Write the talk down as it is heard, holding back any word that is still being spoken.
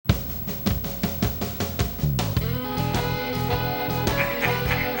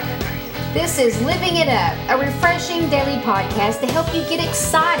This is Living It Up, a refreshing daily podcast to help you get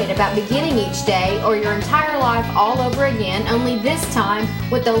excited about beginning each day or your entire life all over again, only this time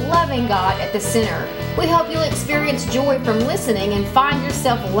with the loving God at the center. We hope you'll experience joy from listening and find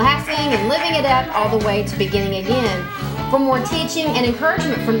yourself laughing and living it up all the way to beginning again. For more teaching and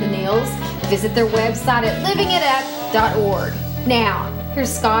encouragement from the Neals, visit their website at livingitup.org. Now,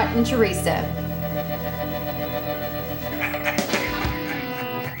 here's Scott and Teresa.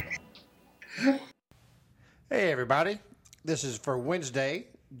 Hey everybody, this is for Wednesday,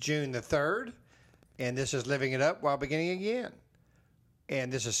 June the 3rd, and this is Living It Up While Beginning Again.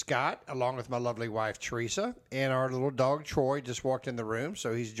 And this is Scott, along with my lovely wife Teresa, and our little dog Troy just walked in the room,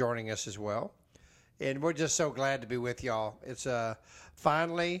 so he's joining us as well. And we're just so glad to be with y'all. It's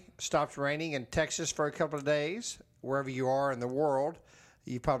finally stopped raining in Texas for a couple of days. Wherever you are in the world,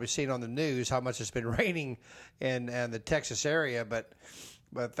 you've probably seen on the news how much it's been raining in the Texas area, but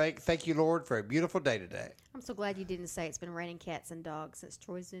thank you, Lord, for a beautiful day today. I'm so glad you didn't say it's been raining cats and dogs since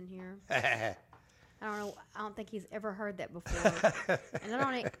Troy's in here. I don't know. I don't think he's ever heard that before, and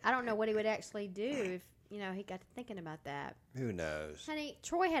I don't know what he would actually do if he got to thinking about that. Who knows? Honey,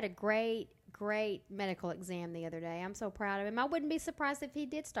 Troy had a great medical exam the other day. I'm so proud of him. I wouldn't be surprised if he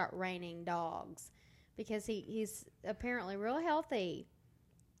did start raining dogs because he's apparently real healthy.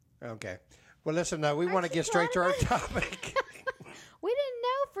 Okay. Well, listen, we want to get straight to our topic. We didn't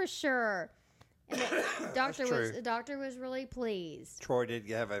know for sure. And the doctor was really pleased. Troy did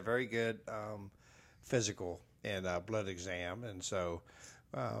have a very good physical and blood exam, and so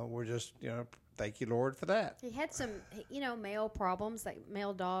we're just, thank you, Lord, for that. He had some, male problems like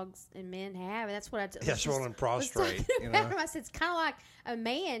male dogs and men have, and that's what I yeah, swollen prostrate. I said, it's kind of like a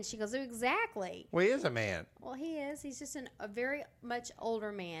man. She goes, exactly. Well, he is a man. Well, he is. He's just a very much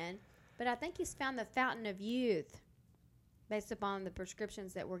older man, but I think he's found the fountain of youth. Based upon the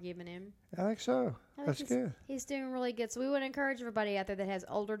prescriptions that we're giving him. I think so. That's good. He's doing really good. So we would encourage everybody out there that has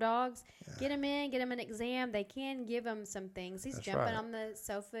older dogs, get them an exam. They can give him some things. He's jumping on the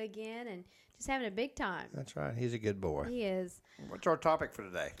sofa again and just having a big time. That's right. He's a good boy. He is. What's our topic for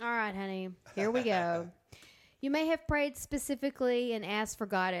today? All right, honey. Here we go. You may have prayed specifically and asked for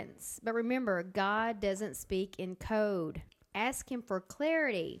guidance, but remember, God doesn't speak in code. Ask Him for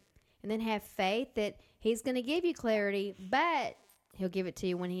clarity, and then have faith that He's going to give you clarity, but He'll give it to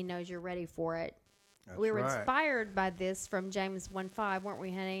you when He knows you're ready for it. We were inspired by this from James 1:5, weren't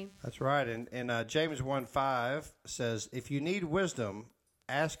we, honey? That's right. And James 1:5 says, if you need wisdom,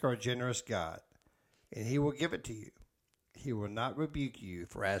 ask our generous God, and He will give it to you. He will not rebuke you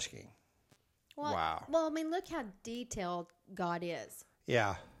for asking. Wow. Well, I mean, look how detailed God is.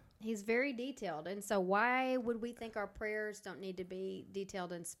 Yeah. He's very detailed. And so why would we think our prayers don't need to be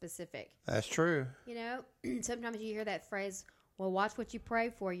detailed and specific? That's true. Sometimes you hear that phrase, well, watch what you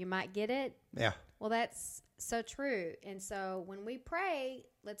pray for. You might get it. Yeah. Well, that's so true. And so when we pray,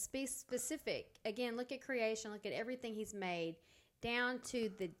 let's be specific. Again, look at creation. Look at everything He's made down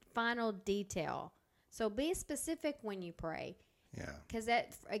to the final detail. So be specific when you pray. Yeah. Because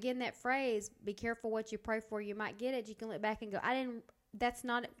that phrase, be careful what you pray for. You might get it. You can look back and go, that's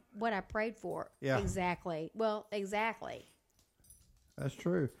not what I prayed for. Yeah. Exactly. Well, exactly. That's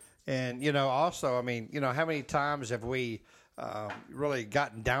true. And, also, I mean, how many times have we really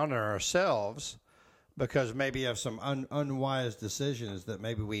gotten down on ourselves because maybe of some unwise decisions that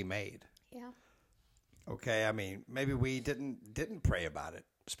maybe we made? Yeah. Okay. I mean, maybe we didn't pray about it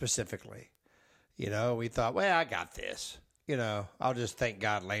specifically. We thought, well, I got this. I'll just thank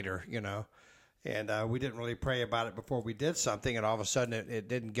God later, And we didn't really pray about it before we did something, and all of a sudden it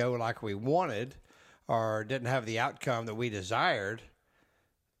didn't go like we wanted or didn't have the outcome that we desired.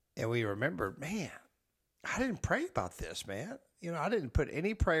 And we remembered, man, I didn't pray about this, man. I didn't put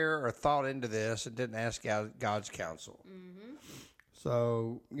any prayer or thought into this and didn't ask God's counsel. Mm-hmm.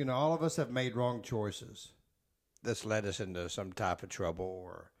 So, all of us have made wrong choices. That's led us into some type of trouble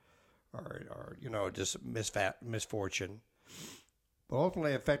or just misfortune. But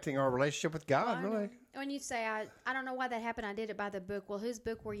ultimately affecting our relationship with God, really. When you say, I don't know why that happened, I did it by the book. Well, whose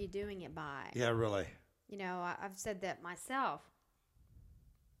book were you doing it by? Yeah, really. I've said that myself.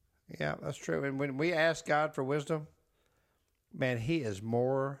 Yeah, that's true. And when we ask God for wisdom, man, He is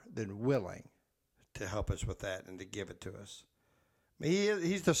more than willing to help us with that and to give it to us.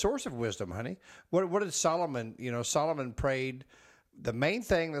 He's the source of wisdom, honey. What did Solomon, Solomon prayed, the main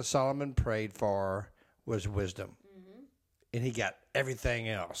thing that Solomon prayed for was wisdom. And he got everything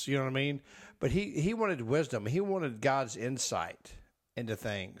else, you know what I mean? But he wanted wisdom. He wanted God's insight into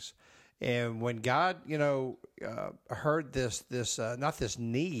things. And when God, heard this not this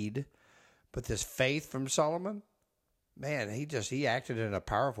need, but this faith from Solomon, man, he acted in a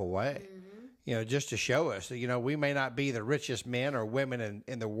powerful way. Just to show us that, we may not be the richest men or women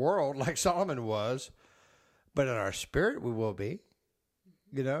in the world like Solomon was, but in our spirit we will be,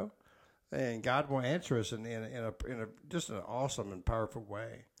 and God will answer us in a just an awesome and powerful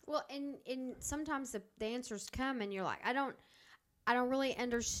way. Well, and sometimes the answers come and you're like, I don't really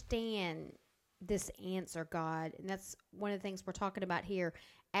understand this answer, God. And that's one of the things we're talking about here.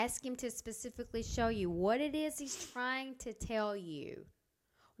 Ask him to specifically show you what it is he's trying to tell you.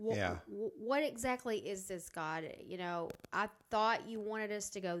 What exactly is this, God? I thought you wanted us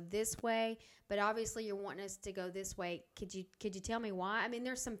to go this way, but obviously you're wanting us to go this way. Could you tell me why? I mean,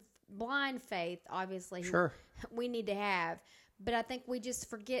 there's some blind faith, obviously, sure, we need to have. But I think we just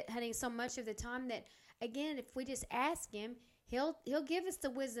forget, honey, so much of the time that, again, if we just ask him, he'll give us the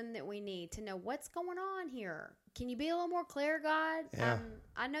wisdom that we need to know what's going on here. Can you be a little more clear, God? Yeah.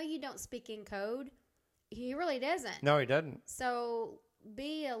 I know you don't speak in code. He really doesn't. No, he doesn't. So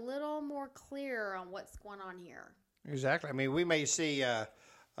be a little more clear on what's going on here. Exactly. I mean, we may see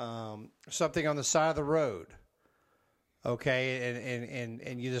something on the side of the road, okay,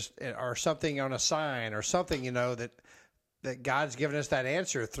 and you just, or something on a sign or something, that God's given us that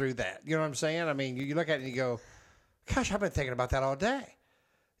answer through that. You know what I'm saying? I mean, you look at it and you go, gosh, I've been thinking about that all day.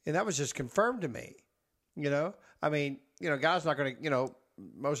 And that was just confirmed to me, I mean, God's not going to,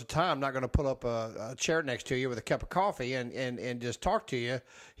 most of the time, not going to pull up a chair next to you with a cup of coffee and just talk to you.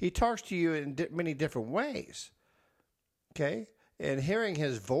 He talks to you in many different ways. Okay? And hearing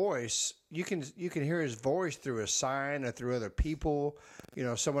his voice, you can hear his voice through a sign or through other people.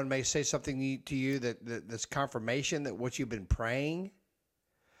 Someone may say something to you that's confirmation that what you've been praying.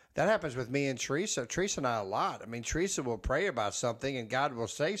 That happens with me and Teresa. Teresa and I a lot. I mean, Teresa will pray about something and God will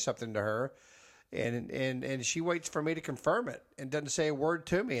say something to her. And she waits for me to confirm it and doesn't say a word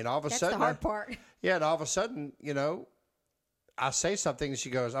to me. And all of a sudden, that's the hard part. Yeah, and all of a sudden, I say something and she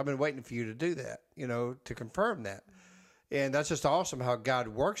goes, I've been waiting for you to do that, to confirm that. And that's just awesome how God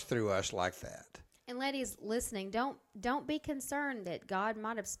works through us like that. And ladies listening, don't be concerned that God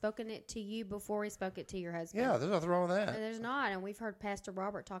might have spoken it to you before he spoke it to your husband. Yeah, there's nothing wrong with that. And there's not. And we've heard Pastor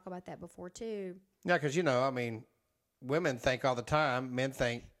Robert talk about that before too. Yeah, because, women think all the time, men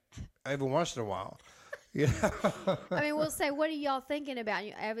think every once in a while. I mean, we'll say, what are y'all thinking about?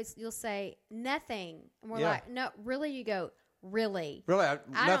 You'll say, nothing. And we're like, no, really? You go, really? Really? I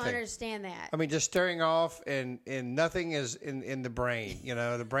don't understand that. I mean, just staring off and nothing is in the brain.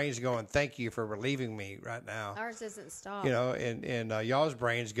 The brain's going, thank you for relieving me right now. Ours doesn't stop. And y'all's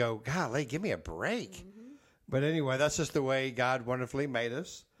brains go, golly, give me a break. Mm-hmm. But anyway, that's just the way God wonderfully made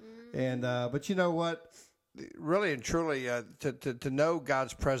us. Mm-hmm. And but you know what? Really and truly, to know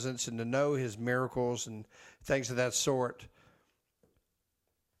God's presence and to know his miracles and things of that sort,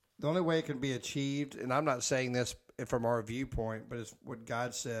 the only way it can be achieved, and I'm not saying this from our viewpoint, but it's what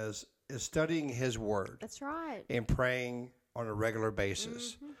God says, is studying his word. That's right. And praying on a regular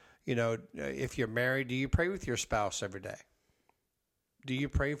basis. Mm-hmm. If you're married, do you pray with your spouse every day? Do you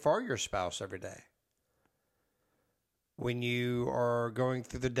pray for your spouse every day? When you are going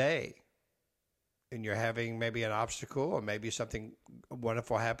through the day, and you're having maybe an obstacle or maybe something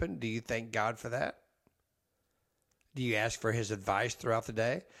wonderful happened, do you thank God for that? Do you ask for his advice throughout the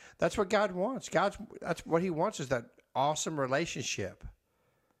day? That's what God wants. That's what he wants, is that awesome relationship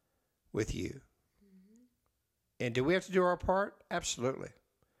with you. Mm-hmm. And do we have to do our part? Absolutely.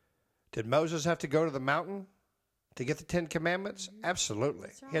 Did Moses have to go to the mountain to get the 10 Commandments? Mm-hmm. Absolutely.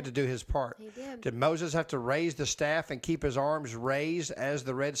 Right. He had to do his part. He did. Did Moses have to raise the staff and keep his arms raised as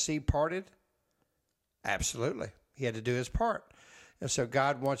the Red Sea parted? Absolutely. He had to do his part. And so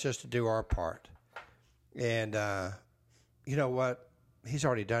God wants us to do our part. And you know what? He's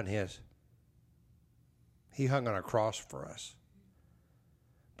already done his. He hung on a cross for us.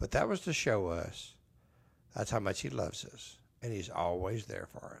 But that was to show us that's how much he loves us. And he's always there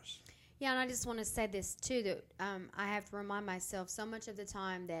for us. Yeah, and I just want to say this too, that I have to remind myself so much of the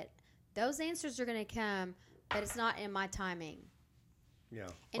time that those answers are going to come, but it's not in my timing. Yeah.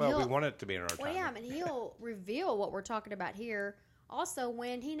 And we want it to be in our time. Well, yeah, and he'll reveal what we're talking about here also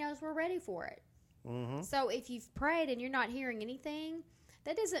when he knows we're ready for it. Mm-hmm. So if you've prayed and you're not hearing anything,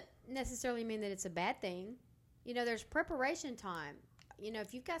 that doesn't necessarily mean that it's a bad thing. There's preparation time.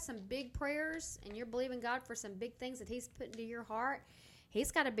 If you've got some big prayers and you're believing God for some big things that he's put into your heart, he's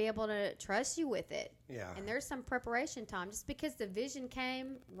got to be able to trust you with it. Yeah. And there's some preparation time. Just because the vision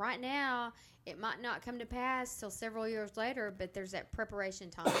came right now, it might not come to pass till several years later, but there's that preparation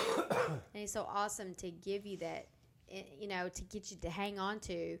time. And he's so awesome to give you that, to get you to hang on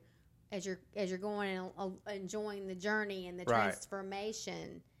to as you're going and enjoying the journey and the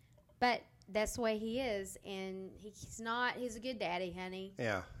transformation. But that's the way he is, and he's a good daddy, honey.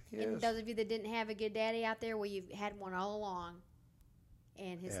 Yeah, he and is. those of you that didn't have a good daddy out there, well, you've had one all along,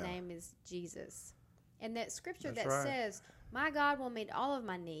 and his name is Jesus. And that scripture That's that right. says, my God will meet all of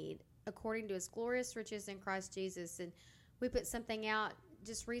my need according to his glorious riches in Christ Jesus. And we put something out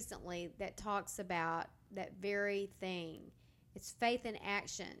just recently that talks about that very thing. It's faith in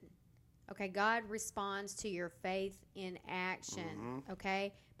action. Okay, God responds to your faith in action.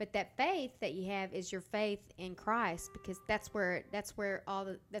 Okay, but that faith that you have is your faith in Christ, because that's where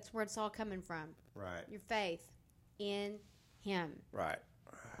it's all coming from. Right. Your faith in Him. Right.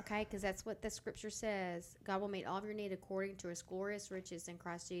 Okay, because that's what the scripture says. God will meet all of your need according to his glorious riches in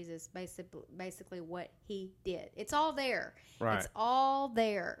Christ Jesus. Basically what he did. It's all there. Right. It's all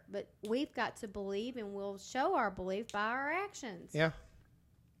there. But we've got to believe, and we'll show our belief by our actions. Yeah.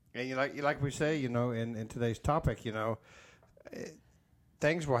 And you like we say, in today's topic,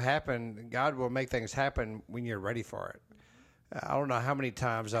 things will happen. God will make things happen when you're ready for it. I don't know how many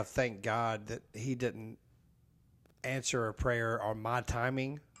times I've thanked God that he didn't answer a prayer on my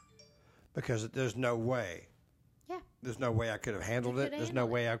timing, because there's no way. Yeah. There's no way I could have handled it. There's no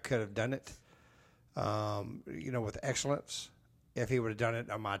way I could have done it, with excellence, if he would have done it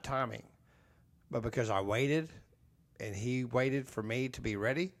on my timing. But because I waited, and he waited for me to be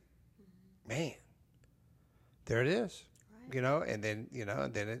ready, man, there it is. Right. And then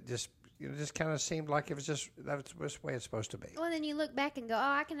it just kind of seemed like it was that's the way it's supposed to be. Well, then you look back and go, oh,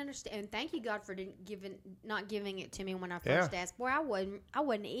 I can understand. And thank you, God, for not giving it to me when I first asked. Boy, I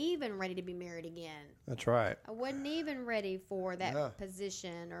wasn't even ready to be married again. That's right. I wasn't even ready for that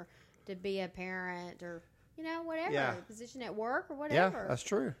position, or to be a parent, or whatever position at work or whatever. Yeah, that's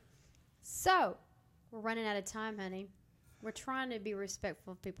true. So we're running out of time, honey. We're trying to be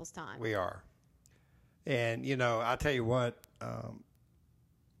respectful of people's time. We are. And I tell you what.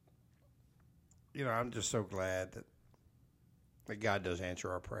 I'm just so glad that God does answer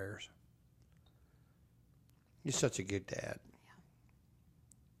our prayers. He's such a good dad. Yeah.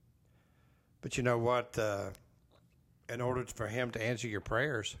 But you know what? In order for him to answer your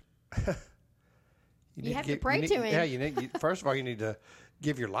prayers, you have to pray to him. Yeah, first of all, you need to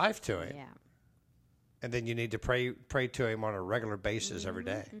give your life to him. Yeah. And then you need to pray to him on a regular basis every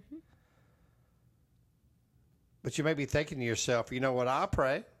day. Mm-hmm. But you may be thinking to yourself, you know what, I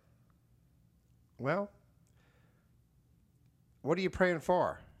pray. Well, what are you praying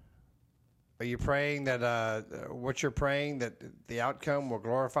for? Are you praying that what you're praying, that the outcome will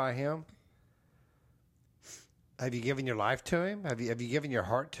glorify him? Have you given your life to him? Have you given your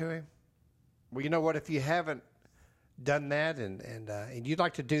heart to him? Well, you know what? If you haven't done that and you'd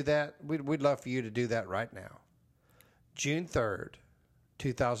like to do that, we'd love for you to do that right now. June 3rd,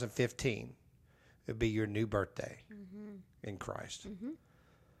 2015 would be your new birthday in Christ. Mm-hmm.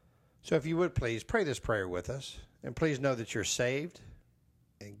 So if you would please pray this prayer with us, and please know that you're saved,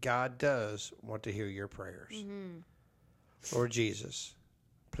 and God does want to hear your prayers. Mm-hmm. Lord Jesus,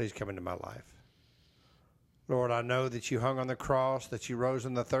 please come into my life. Lord, I know that you hung on the cross, that you rose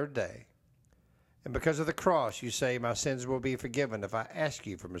on the third day. And because of the cross, you say my sins will be forgiven if I ask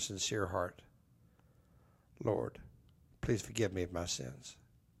you from a sincere heart. Lord, please forgive me of my sins.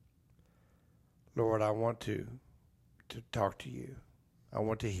 Lord, I want to talk to you. I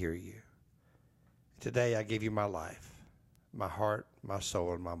want to hear you. Today I give you my life, my heart, my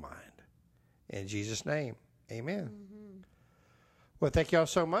soul, and my mind. In Jesus' name, amen. Mm-hmm. Well, thank you all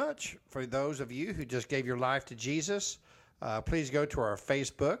so much. For those of you who just gave your life to Jesus, please go to our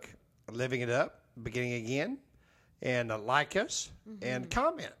Facebook, Living It Up, Beginning Again, and like us and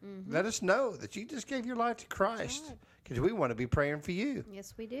comment. Mm-hmm. Let us know that you just gave your life to Christ, because we want to be praying for you.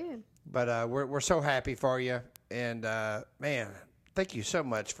 Yes, we do. But we're so happy for you. And, man, thank you so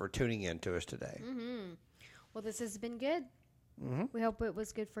much for tuning in to us today. Mm-hmm. Well, this has been good. Mm-hmm. We hope it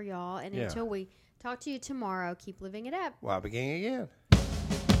was good for y'all. And until we talk to you tomorrow, keep living it up. While beginning again.